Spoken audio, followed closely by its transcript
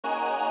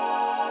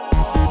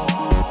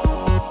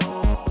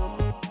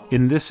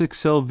In this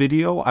Excel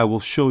video, I will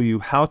show you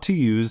how to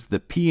use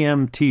the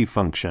PMT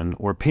function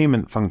or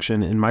payment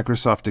function in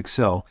Microsoft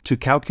Excel to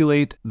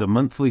calculate the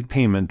monthly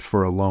payment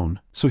for a loan.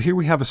 So here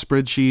we have a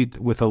spreadsheet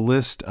with a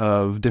list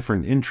of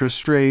different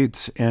interest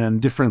rates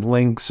and different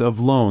lengths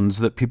of loans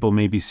that people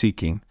may be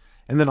seeking,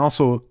 and then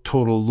also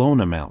total loan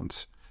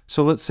amounts.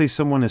 So let's say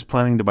someone is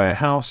planning to buy a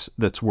house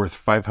that's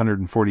worth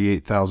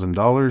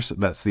 $548,000.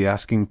 That's the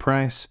asking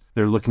price.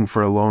 They're looking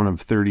for a loan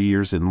of 30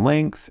 years in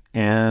length,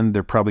 and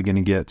they're probably going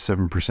to get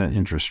 7%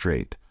 interest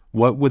rate.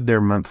 What would their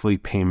monthly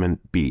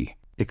payment be?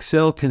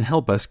 Excel can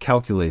help us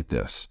calculate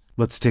this.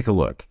 Let's take a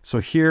look. So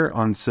here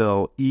on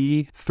cell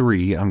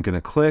E3, I'm going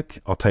to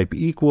click, I'll type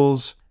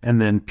equals,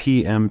 and then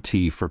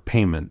PMT for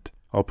payment.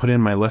 I'll put in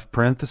my left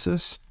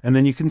parenthesis, and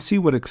then you can see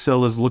what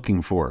Excel is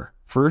looking for.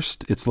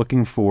 First, it's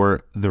looking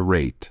for the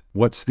rate.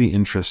 What's the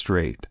interest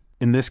rate?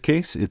 In this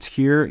case, it's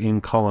here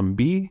in column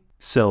B,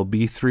 cell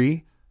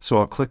B3. So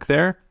I'll click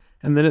there,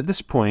 and then at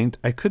this point,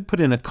 I could put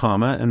in a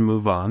comma and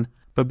move on,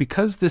 but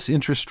because this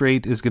interest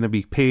rate is going to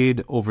be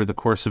paid over the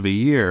course of a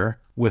year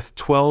with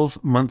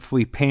 12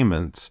 monthly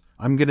payments,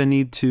 I'm going to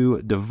need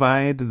to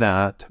divide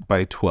that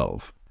by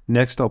 12.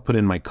 Next, I'll put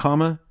in my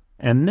comma,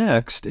 and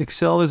next,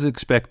 Excel is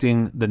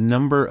expecting the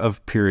number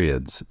of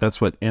periods. That's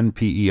what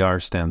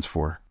NPER stands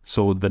for.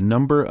 So the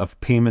number of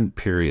payment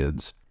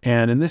periods.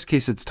 And in this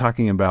case, it's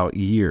talking about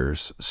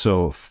years,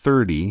 so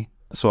 30.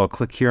 So I'll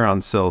click here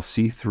on cell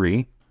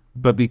C3.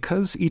 But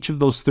because each of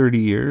those 30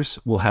 years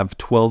will have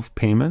 12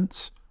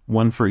 payments,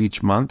 one for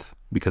each month,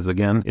 because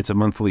again, it's a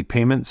monthly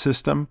payment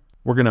system,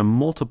 we're going to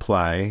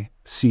multiply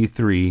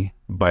C3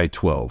 by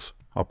 12.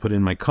 I'll put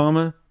in my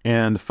comma.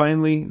 And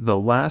finally, the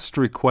last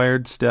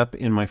required step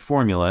in my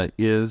formula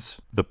is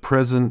the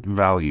present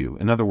value.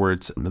 In other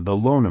words, the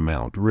loan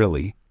amount,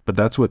 really. But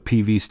that's what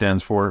PV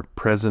stands for,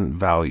 present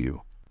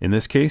value. In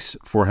this case,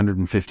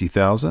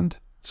 450,000.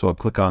 So I'll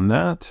click on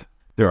that.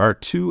 There are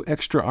two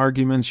extra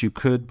arguments you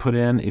could put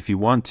in if you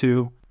want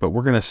to, but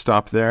we're going to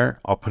stop there.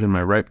 I'll put in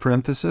my right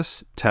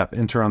parenthesis, tap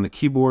enter on the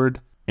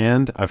keyboard,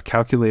 and I've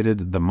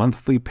calculated the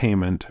monthly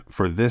payment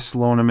for this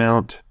loan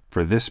amount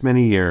for this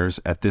many years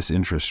at this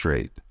interest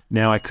rate.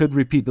 Now I could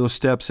repeat those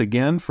steps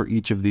again for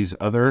each of these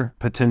other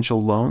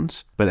potential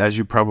loans, but as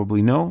you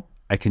probably know,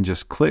 I can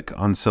just click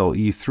on cell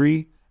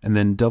E3 and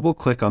then double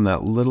click on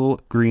that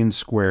little green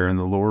square in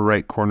the lower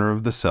right corner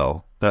of the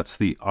cell. That's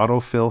the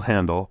autofill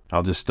handle.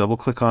 I'll just double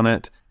click on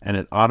it and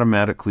it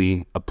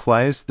automatically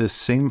applies this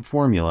same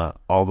formula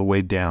all the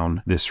way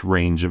down this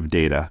range of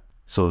data.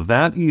 So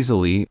that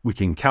easily we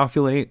can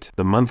calculate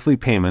the monthly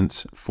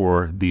payments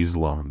for these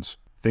loans.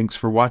 Thanks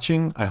for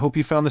watching. I hope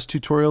you found this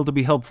tutorial to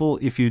be helpful.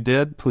 If you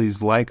did,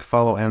 please like,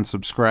 follow, and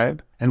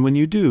subscribe. And when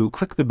you do,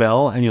 click the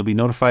bell and you'll be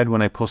notified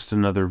when I post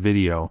another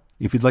video.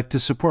 If you'd like to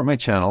support my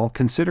channel,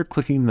 consider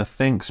clicking the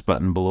thanks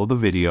button below the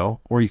video,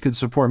 or you could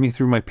support me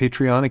through my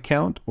Patreon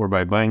account or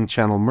by buying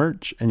channel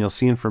merch, and you'll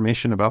see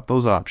information about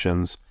those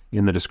options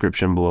in the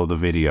description below the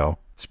video.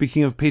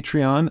 Speaking of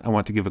Patreon, I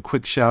want to give a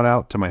quick shout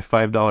out to my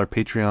 $5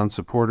 Patreon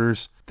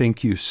supporters.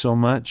 Thank you so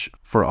much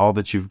for all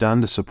that you've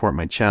done to support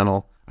my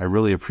channel. I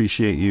really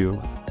appreciate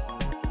you.